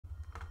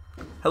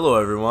Hello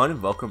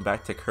everyone, welcome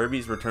back to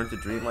Kirby's Return to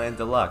Dreamland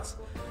Deluxe.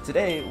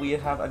 Today we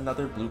have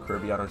another blue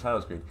Kirby on our title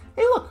screen.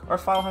 Hey look, our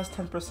file has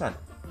 10%.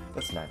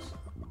 That's nice.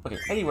 Okay,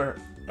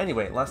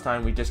 anyway, last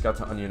time we just got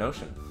to Onion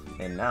Ocean.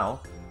 And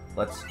now,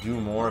 let's do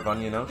more of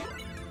Onion Ocean.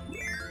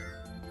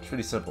 It's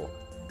pretty simple.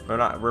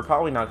 We're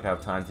probably not gonna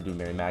have time to do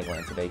Merry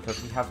Magland today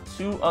because we have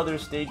 2 other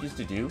stages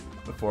to do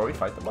before we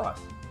fight the boss.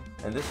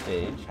 And this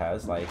stage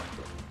has like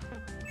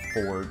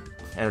 4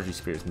 energy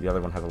spheres and the other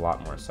one has a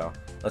lot more, so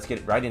let's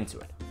get right into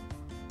it.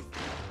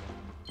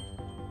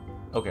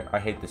 Okay, I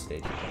hate this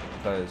stage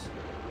because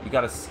you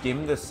gotta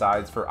skim the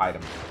sides for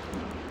items.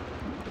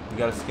 You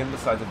gotta skim the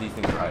sides of these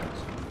things for items.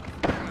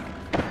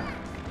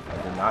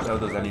 I did not know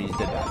those enemies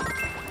did that.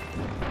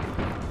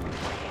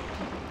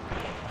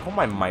 I hope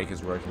my mic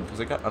is working because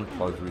it got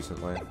unplugged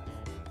recently.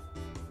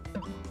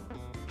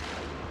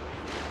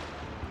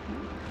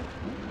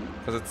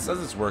 Because it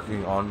says it's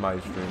working on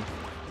my stream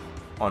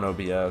on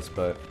OBS,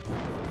 but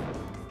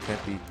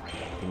can't be. You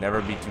can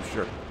never be too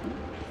sure.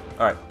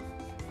 All right.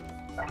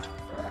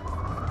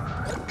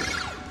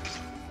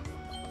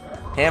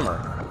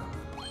 Hammer.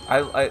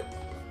 I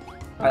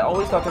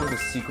always thought there was a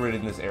secret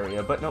in this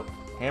area, but nope.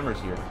 Hammer's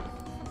here.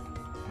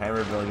 Hammer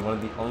ability, one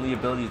of the only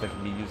abilities that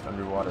can be used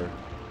underwater.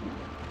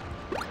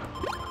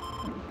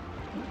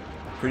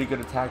 Pretty good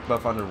attack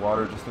buff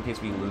underwater, just in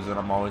case we lose it.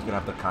 I'm always gonna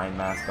have the kind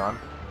mask on.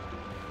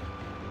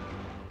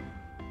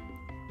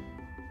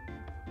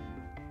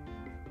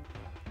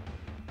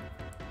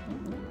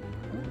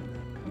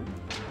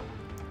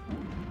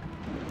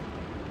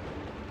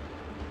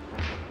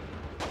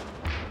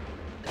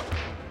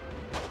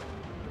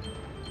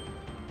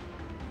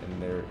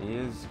 There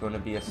is going to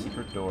be a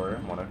secret door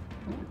in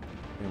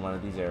one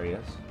of these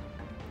areas.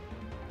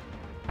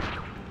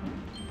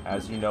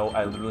 As you know,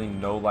 I literally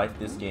no-life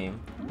this game.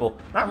 Well,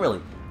 not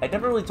really. I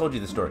never really told you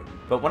the story.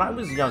 But when I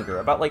was younger,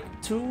 about like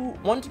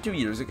 1 to 2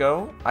 years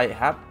ago,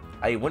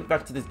 I went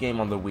back to this game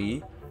on the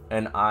Wii,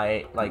 and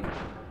I like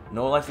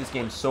no-life this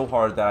game so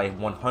hard that I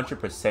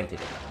 100%'d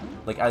it.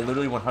 Like I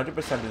literally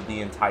 100%'d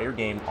the entire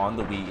game on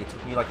the Wii. It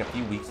took me like a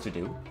few weeks to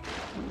do,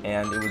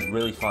 and it was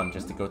really fun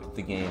just to go through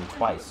the game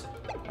twice.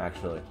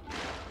 Actually.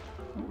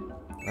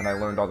 And I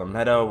learned all the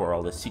meta, where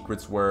all the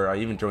secrets were. I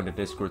even joined a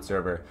Discord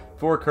server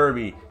for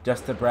Kirby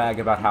just to brag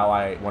about how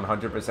I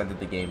 100%'d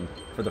the game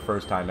for the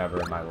first time ever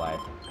in my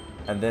life.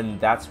 And then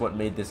that's what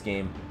made this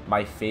game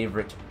my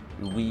favorite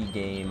Wii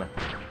game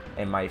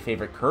and my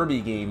favorite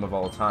Kirby game of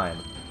all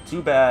time.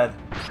 Too bad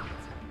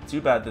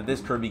that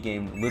this Kirby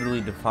game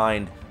literally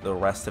defined the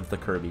rest of the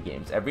Kirby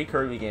games. Every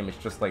Kirby game is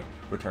just like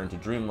Return to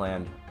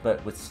Dreamland,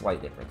 but with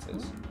slight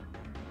differences.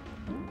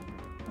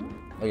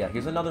 Oh yeah,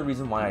 here's another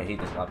reason why I hate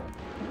this level.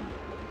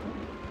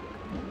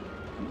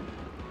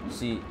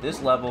 See,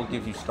 this level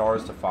gives you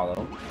stars to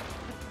follow,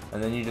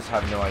 and then you just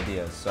have no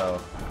idea, so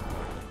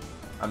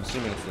I'm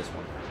assuming it's this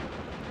one.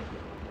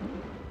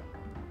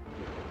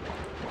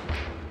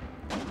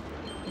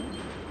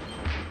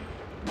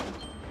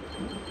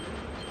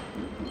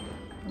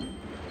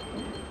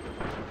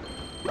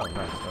 Oh,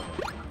 nice.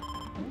 Okay.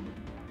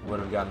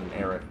 Would have gotten an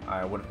error.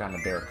 I would have gotten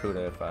a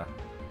Barracuda if I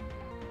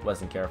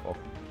wasn't careful.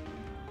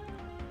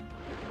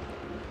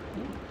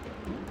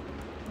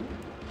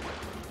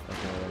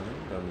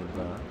 Don't need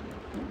that.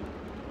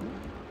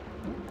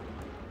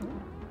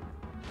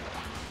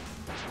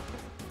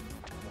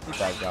 He's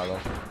that Gallo.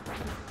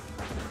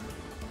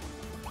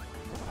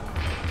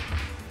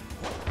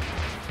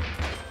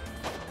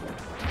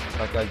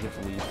 That guy just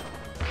leaves.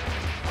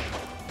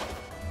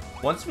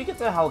 Once we get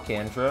to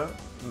Halcandra,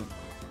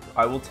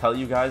 I will tell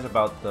you guys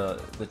about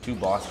the 2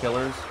 boss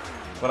killers,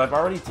 but I've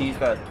already teased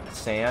that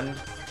Sand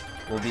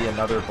will be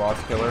another boss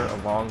killer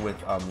along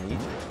with Meat.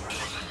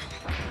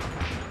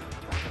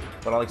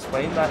 But I'll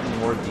explain that in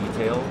more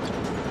detail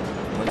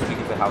once we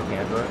get to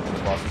Halcandra and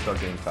the bosses start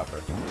getting tougher.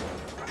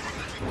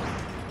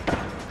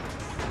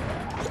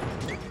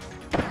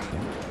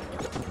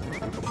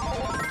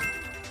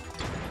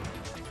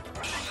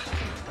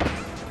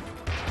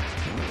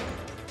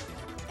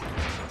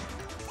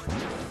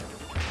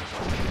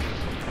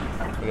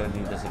 We gotta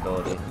need this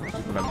ability.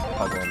 Just remember the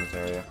puzzle in this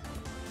area.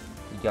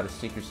 You gotta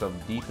stick yourself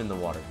deep in the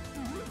water.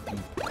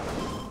 Because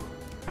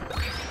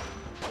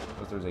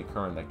there's a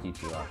current that keeps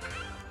you out.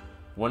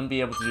 Wouldn't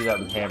be able to do that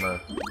with Hammer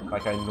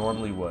like I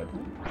normally would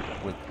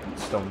with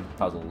stone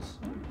puzzles.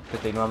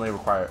 Because they normally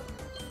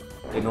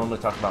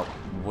talk about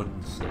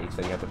wooden stakes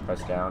that you have to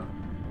press down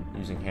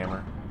using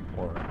Hammer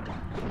or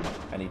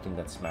anything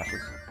that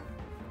smashes.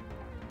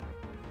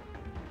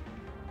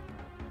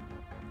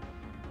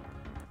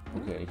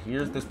 Okay,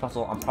 here's this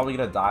puzzle. I'm probably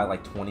gonna die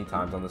like 20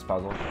 times on this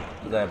puzzle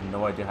because I have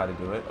no idea how to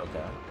do it.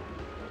 Okay.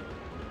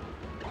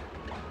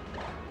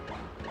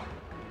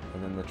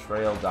 And then the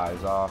trail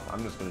dies off.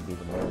 I'm just gonna do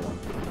the middle one.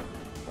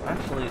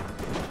 Actually,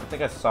 I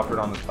think I suffered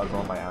on this puzzle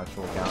on my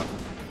actual account.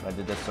 I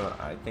did this, so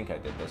I think I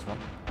did this one.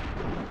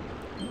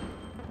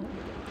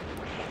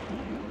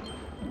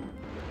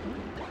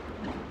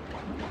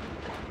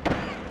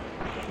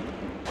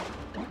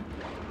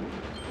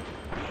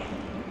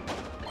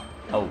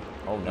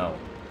 Oh no.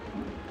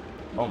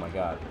 Oh my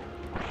god.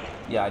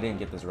 Yeah, I didn't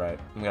get this right.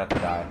 I'm gonna have to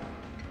die.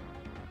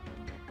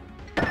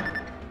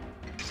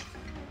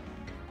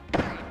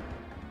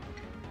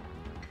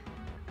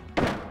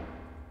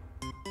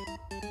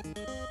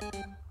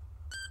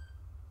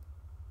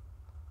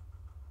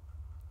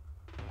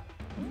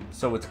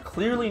 So it's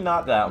clearly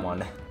not that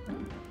one.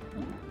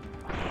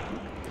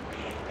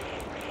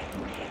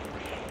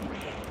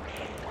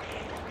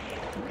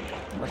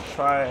 Let's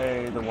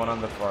try the one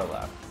on the far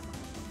left.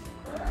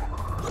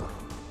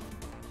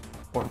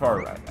 Or far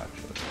right,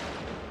 actually.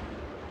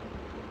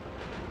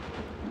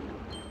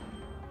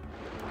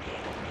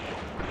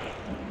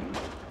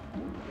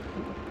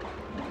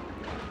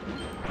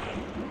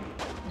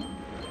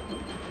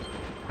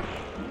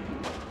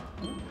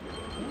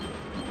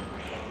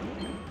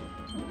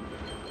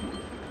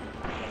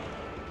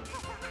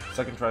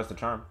 Second tries the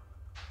charm.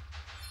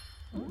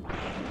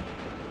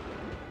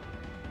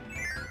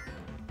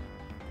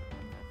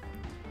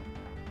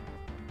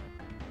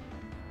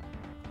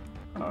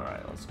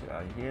 Alright, let's get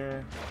out of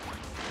here.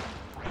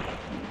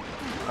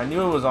 I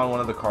knew it was on one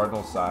of the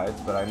cardinal sides,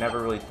 but I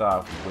never really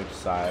thought which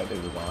side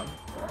it was on.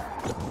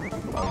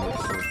 I'll get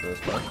to this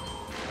part.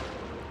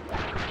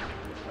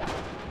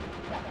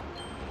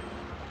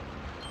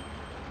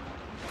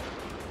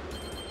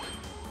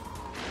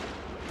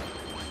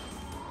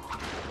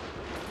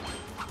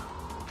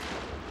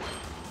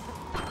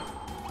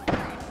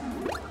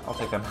 I'll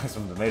take that nice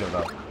from tomato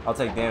though. I'll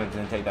take damage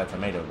and take that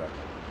tomato back.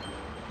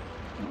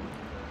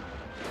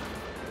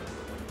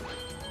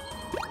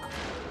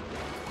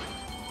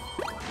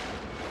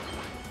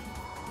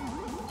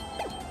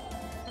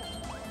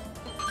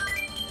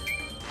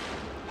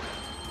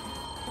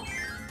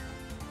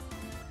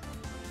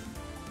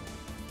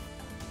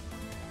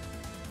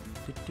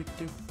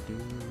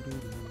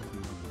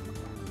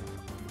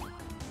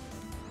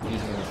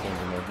 Using this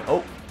game's amazing.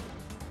 Oh!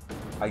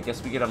 I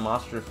guess we get a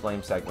Monster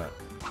Flame segment.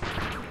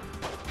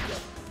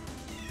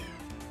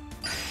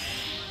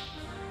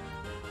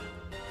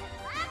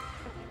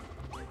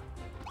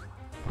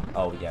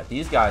 Oh yeah,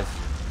 these guys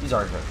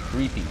are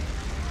creepy.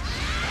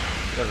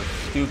 These guys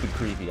are stupid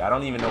creepy. I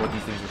don't even know what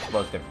these things are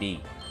supposed to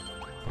be.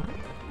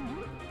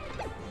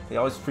 They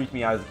always freak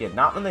me out as a kid.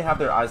 Not when they have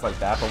their eyes like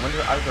that, but when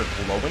their eyes are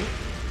glowing.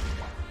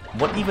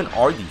 What even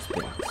are these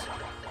things?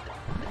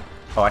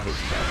 Oh, I hate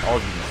you guys. All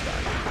of you must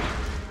die.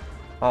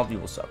 All of you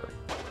will suffer.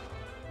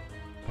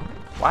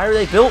 Why are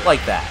they built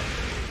like that?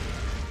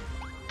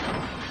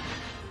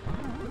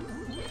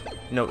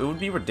 You know, it would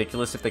be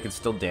ridiculous if they could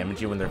still damage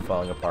you when they're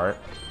falling apart.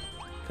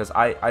 Because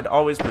I'd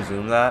always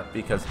presume that,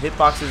 because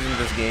hitboxes in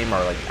this game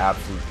are like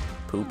absolute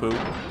poo-poo.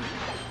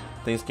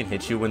 Things can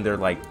hit you when they're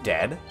like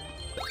dead.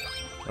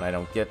 And I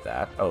don't get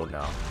that. Oh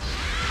no.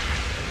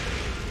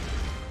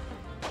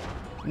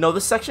 No,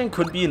 this section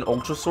could be an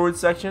Ultra Sword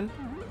section,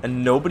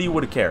 and nobody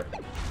would care.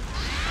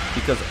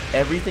 Because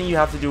everything you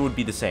have to do would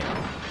be the same.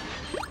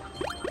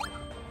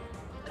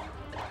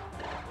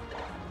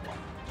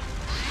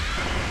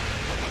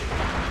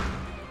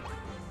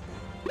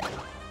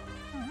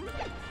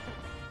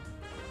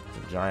 It's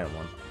a giant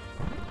one.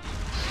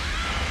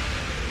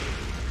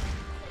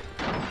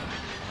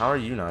 How are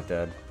you not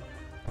dead?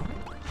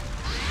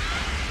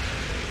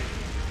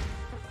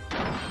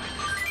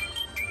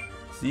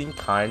 Seeing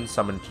kind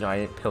summon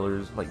giant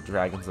pillars like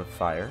dragons of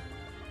fire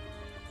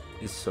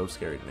is so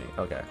scary to me.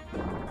 Okay.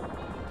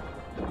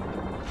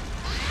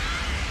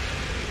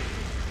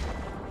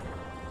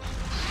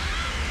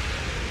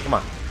 Come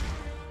on.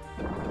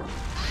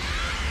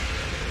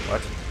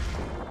 What?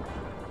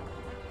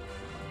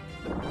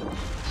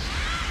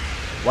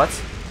 What?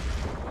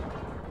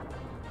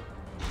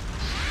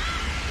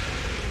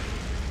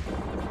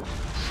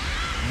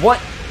 What?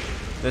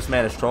 This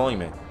man is trolling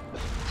me.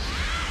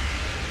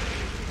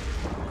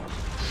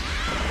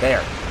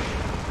 There.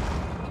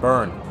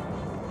 Burn.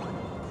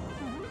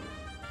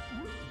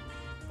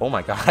 Oh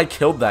my god, I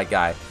killed that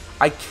guy.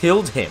 I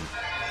killed him.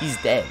 He's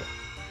dead.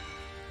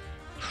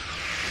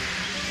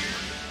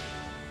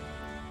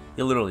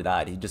 He literally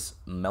died. He just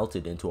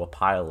melted into a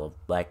pile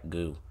of black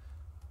goo.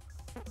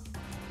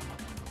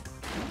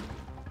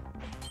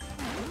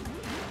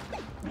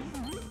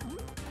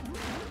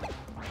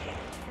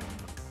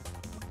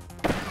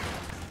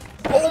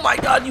 Oh my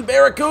god, you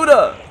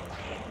barracuda!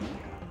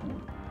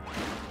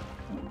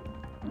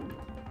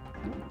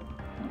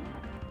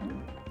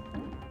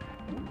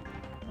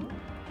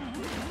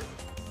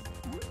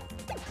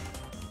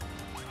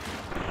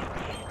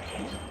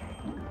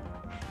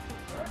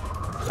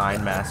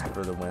 Kind mask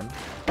for the win.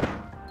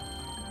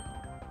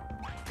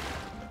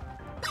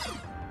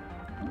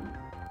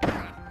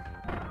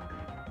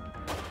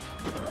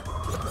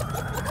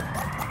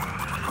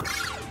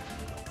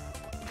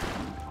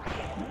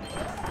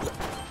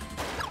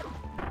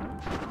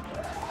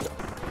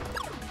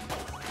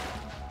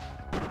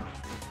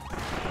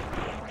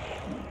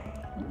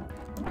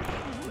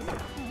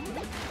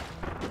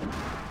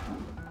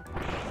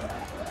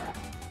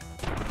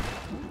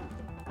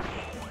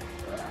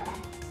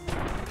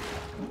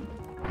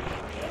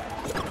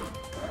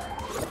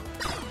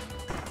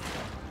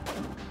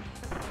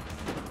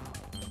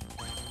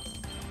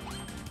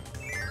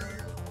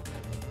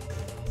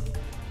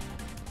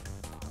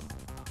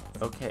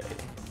 Okay,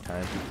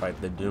 time to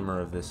fight the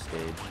doomer of this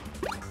stage.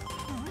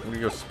 I'm gonna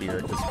go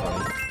Spirit, it's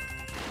funny.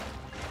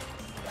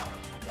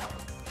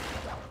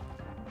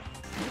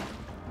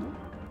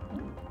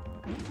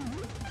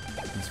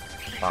 He's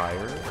fire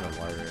and a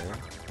water air.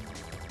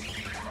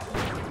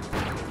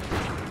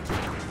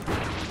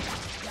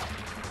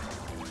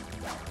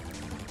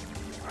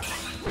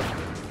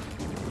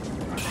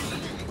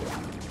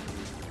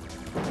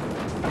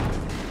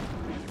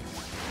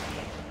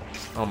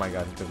 Oh my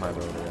god, he took my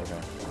ability, okay.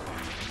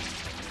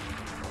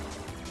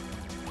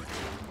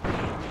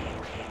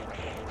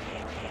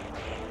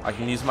 I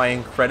can use my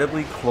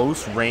incredibly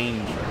close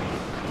range.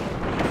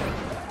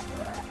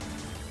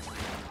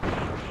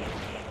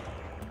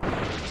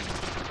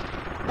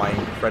 My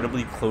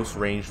incredibly close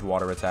ranged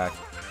water attack.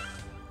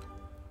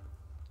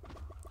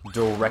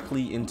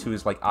 Directly into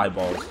his, like,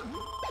 eyeballs.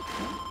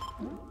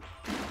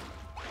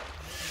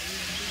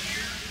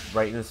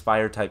 Right in his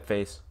fire type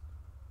face.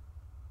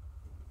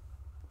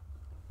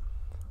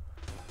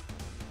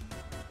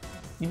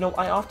 You know,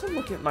 I often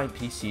look at my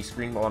PC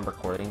screen while I'm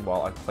recording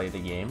while I play the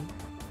game.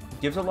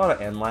 It gives a lot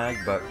of end lag,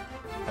 but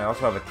I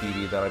also have a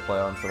TV that I play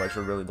on, so I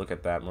should really look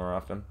at that more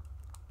often.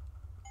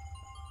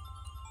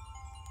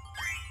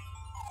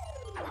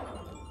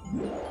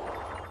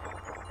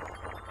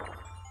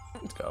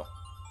 Let's go.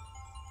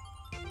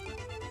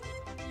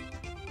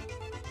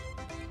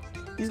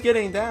 He's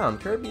getting down.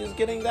 Kirby is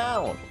getting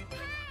down.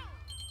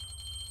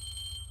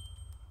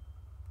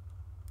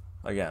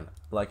 Again,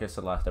 like I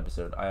said last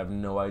episode, I have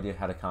no idea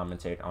how to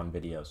commentate on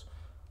videos.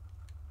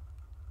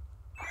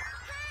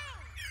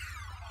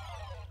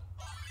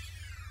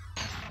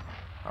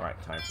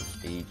 Alright, time for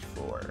stage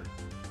 4.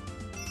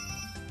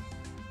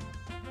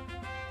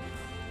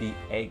 The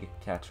egg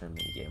catcher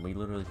minigame. We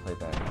literally played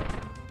that in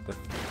the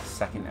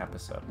second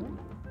episode.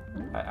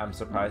 I'm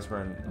surprised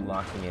we're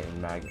unlocking it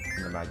in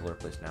the Magolor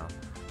place now.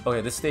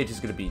 Okay, this stage is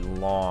going to be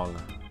long.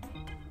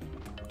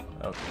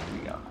 Okay, here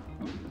we go.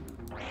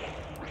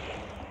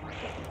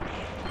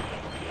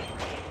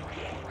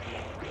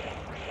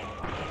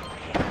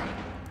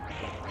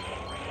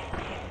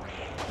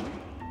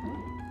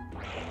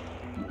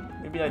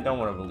 Maybe I don't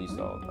want to release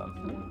all of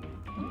them.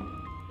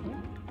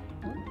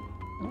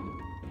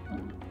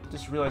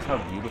 Just realized how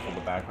beautiful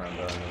the backgrounds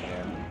are in the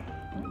game.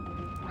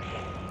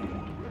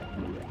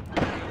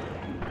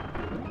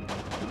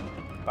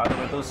 By the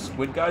way, those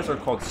squid guys are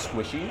called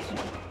squishies.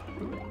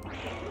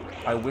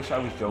 I wish I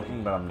was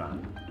joking, but I'm not.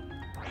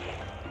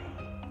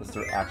 That's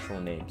their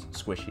actual names,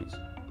 squishies.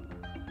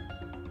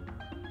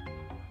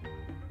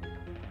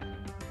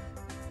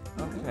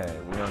 Okay,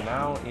 we are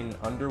now in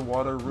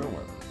underwater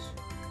ruins.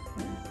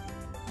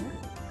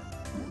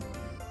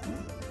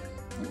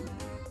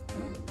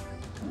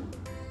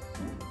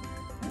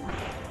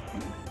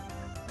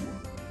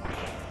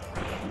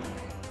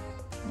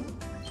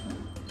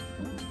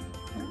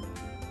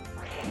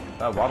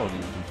 That Waddle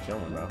Dee's just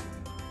chilling, bro.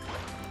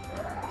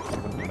 I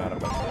wouldn't be mad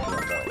if I put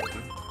that belt.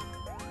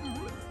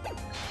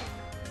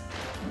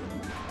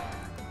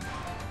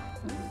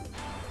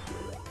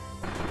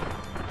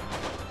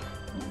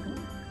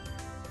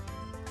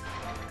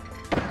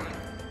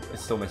 It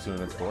still makes you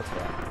invincible. Let's go.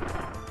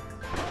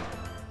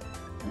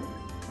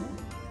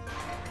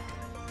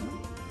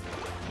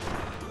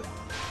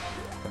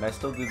 Can I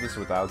still do this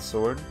without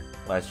sword?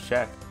 Let's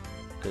check.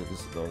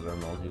 Because those are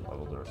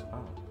multi-level doors.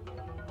 Oh.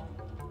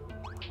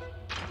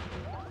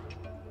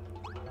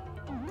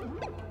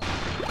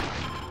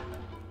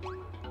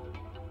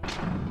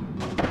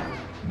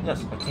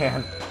 Yes, I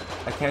can.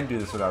 I can do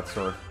this without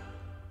sword.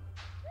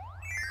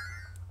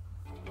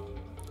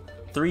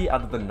 3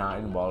 out of the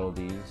 9 Waddle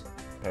Dees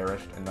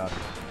perished in that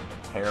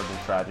terrible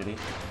tragedy.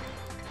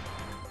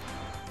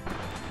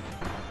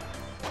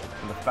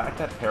 And the fact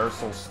that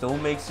Parasol still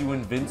makes you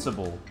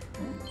invincible,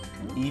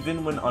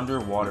 even when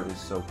underwater,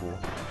 is so cool.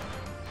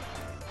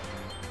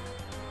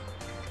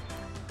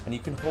 And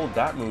you can hold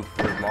that move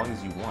for as long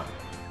as you want.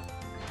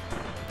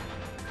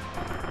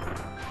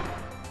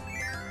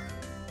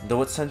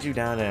 Though it sends you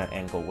down at an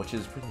angle, which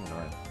is pretty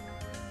annoying.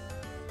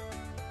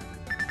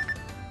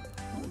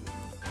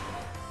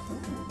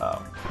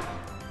 Oh.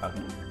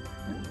 Okay.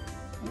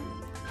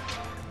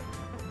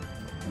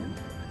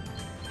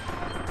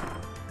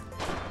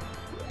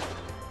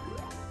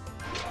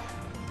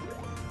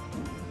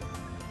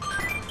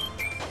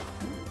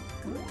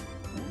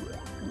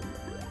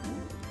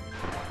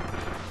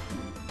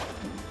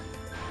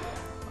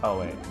 Oh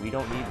wait, we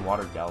don't need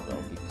Water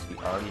Galvo because we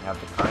already have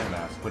the Time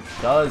Mask, which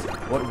does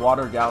what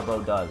Water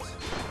Galvo does.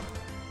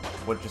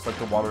 What just like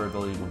the water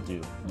ability will do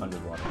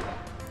underwater.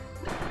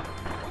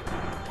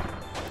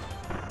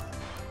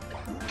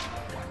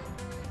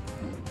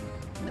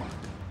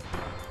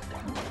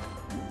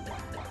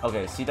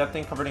 Okay, see that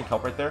thing covered in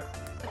kelp right there?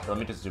 Let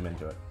me just zoom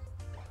into it.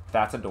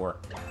 That's a door.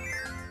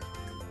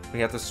 We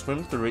have to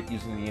swim through it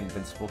using the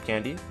invincible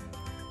candy. We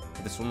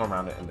have to swim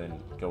around it and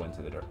then go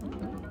into the dirt.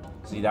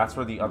 See, that's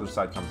where the other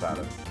side comes out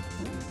of.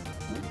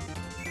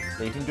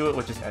 So you can do it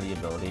with just any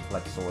ability,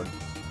 like sword.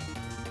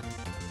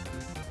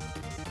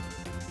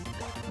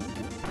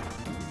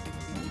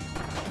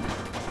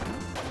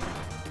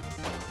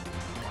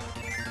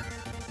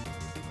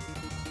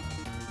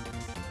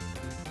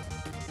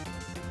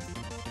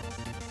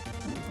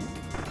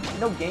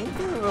 know, Game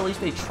Theory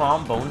released a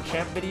trombone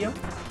champ video.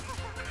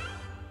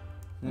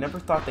 Never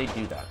thought they'd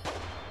do that.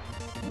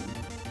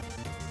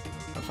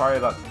 I'm sorry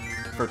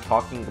for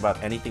talking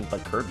about anything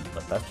but Kirby,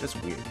 but that's just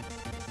weird.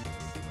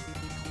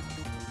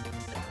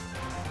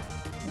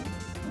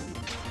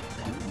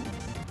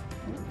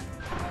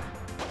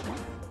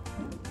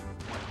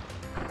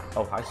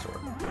 Oh, high sword.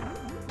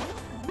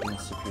 And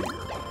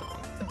superior.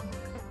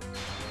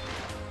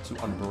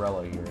 To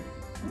umbrella here.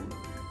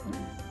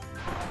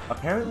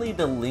 Apparently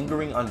the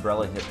lingering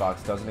umbrella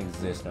hitbox doesn't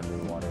exist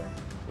underwater,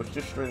 which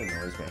just straight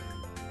annoys me.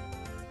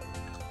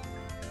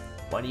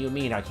 What do you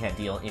mean I can't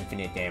deal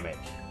infinite damage?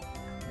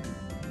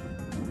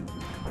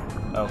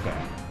 Okay,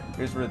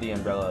 here's where the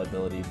umbrella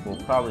ability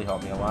will probably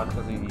help me a lot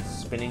because of these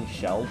spinning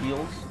shell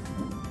wheels.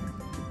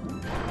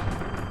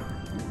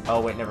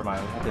 Oh wait, never mind.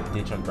 I have to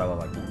ditch umbrella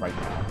like right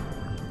now.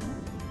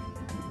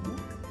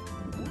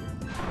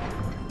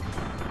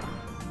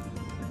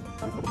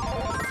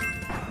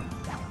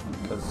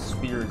 Because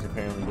spear is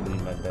apparently going to be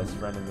my best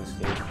friend in this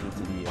stage due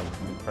to the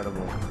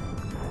incredible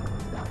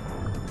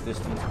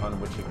distance on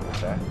which it can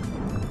attack.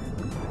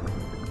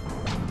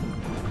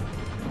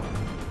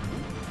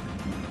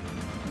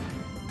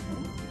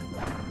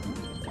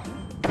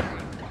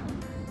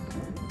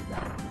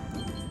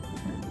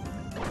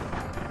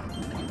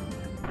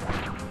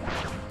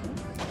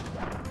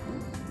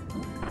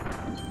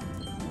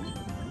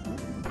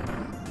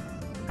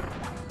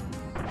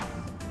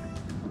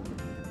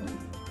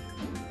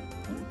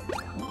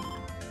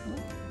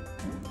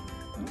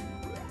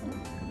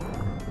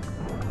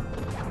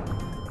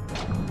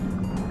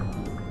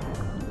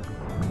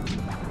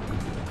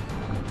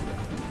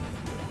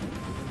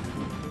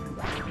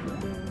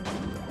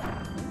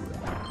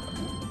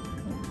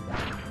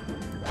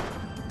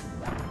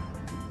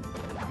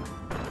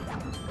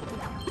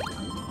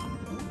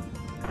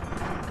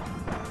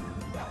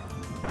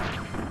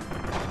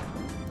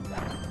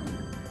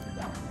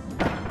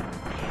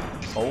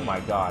 Oh my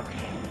god.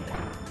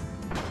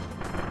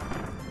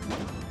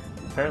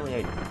 Apparently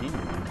I do use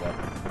that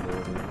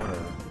ability.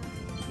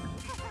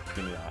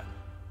 Give me that.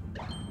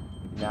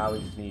 Now we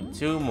just need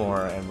 2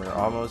 more and we're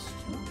almost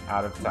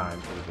out of time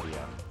for the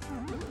video.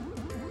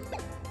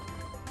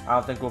 I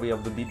don't think we'll be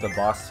able to beat the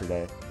boss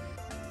today.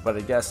 But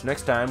I guess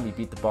next time we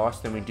beat the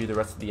boss, then we do the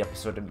rest of the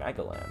episode in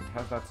Magaland.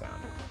 How's that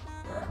sound?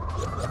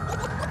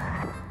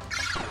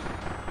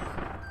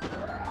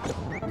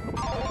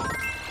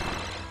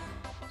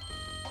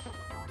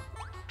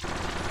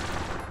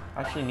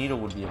 Actually, Needle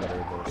would be a better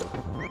ability.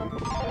 We're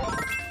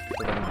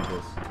gonna do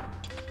this.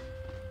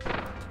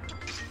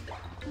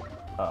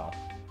 Uh oh.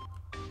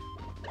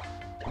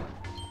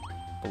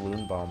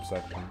 Balloon bomb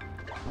section.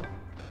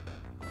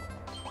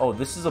 Oh,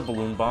 this is a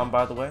balloon bomb,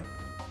 by the way.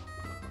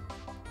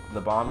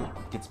 The bomb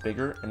gets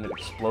bigger and it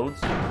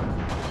explodes in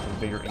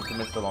bigger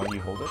increments the longer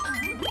you hold it.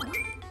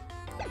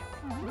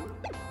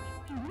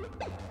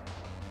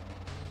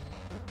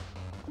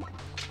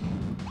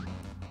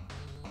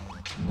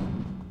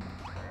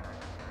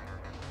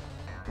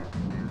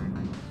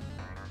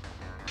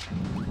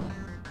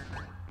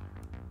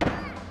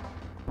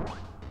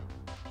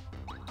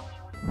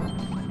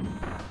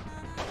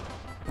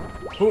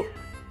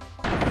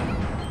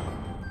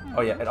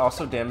 Oh yeah, it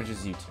also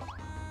damages you too.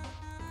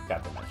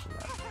 Forgot to mention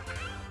that.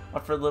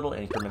 But for little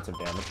increments of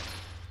damage.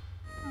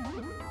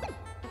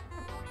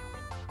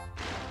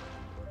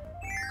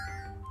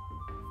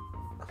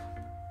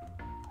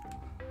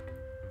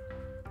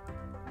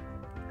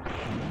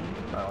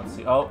 Alright, let's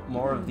see. Oh,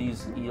 more of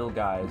these eel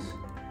guys.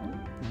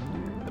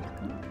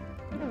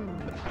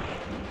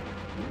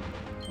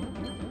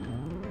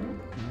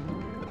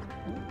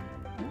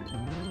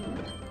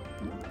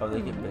 Oh,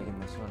 they get big in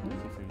this one.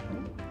 Easy for you.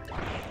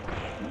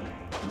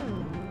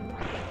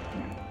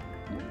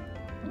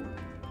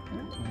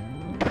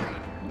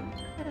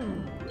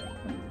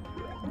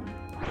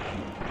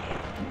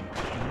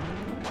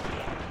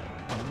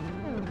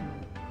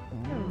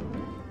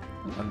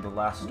 And the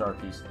last star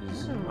piece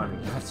is, I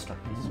mean, not star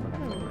piece, we're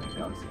not playing right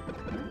now.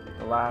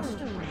 The last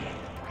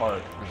part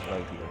is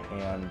right here,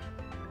 and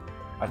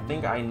I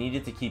think I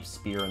needed to keep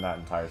spear in that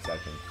entire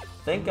section.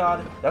 Thank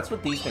God, that's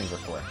what these things are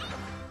for.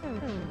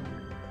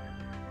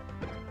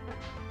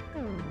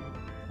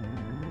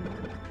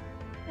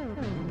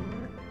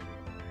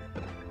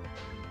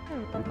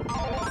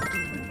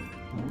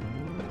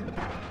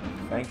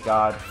 Thank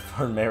God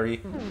for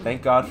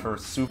thank God for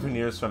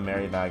souvenirs from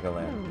Merry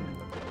Magaland.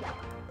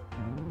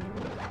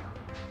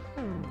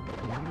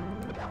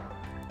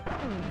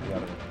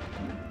 Got it.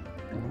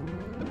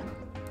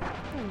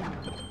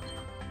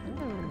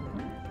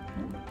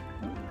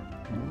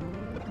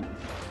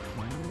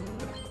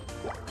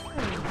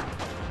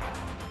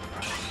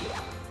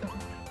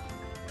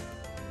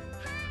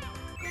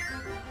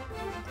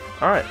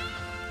 Alright,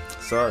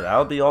 so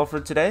that'll be all for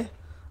today.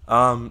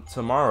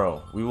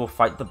 Tomorrow we will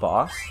fight the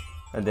boss,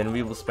 and then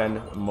we will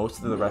spend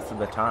most of the rest of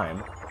the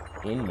time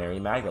in Merry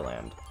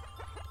Magaland.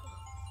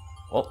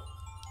 Well,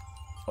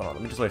 hold on,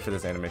 let me just wait for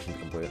this animation to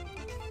complete.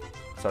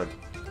 Sorry,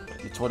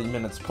 20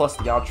 minutes plus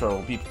the outro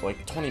will be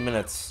like 20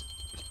 minutes,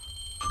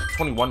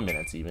 21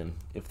 minutes even,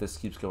 if this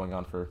keeps going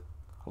on for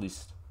at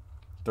least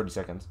 30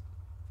 seconds.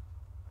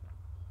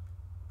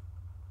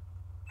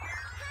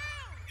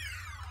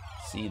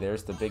 See,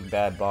 there's the big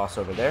bad boss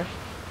over there.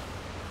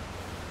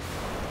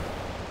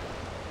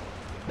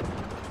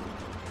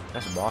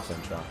 That's a boss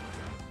intro.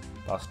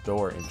 Boss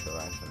door intro,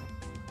 actually.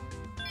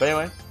 But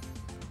anyway,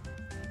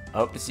 I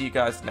hope to see you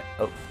guys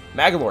oh,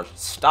 Magalore,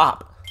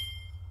 stop!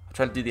 I'm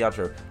trying to do the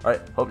outro.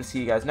 Alright, hope to see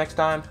you guys next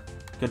time.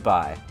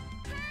 Goodbye.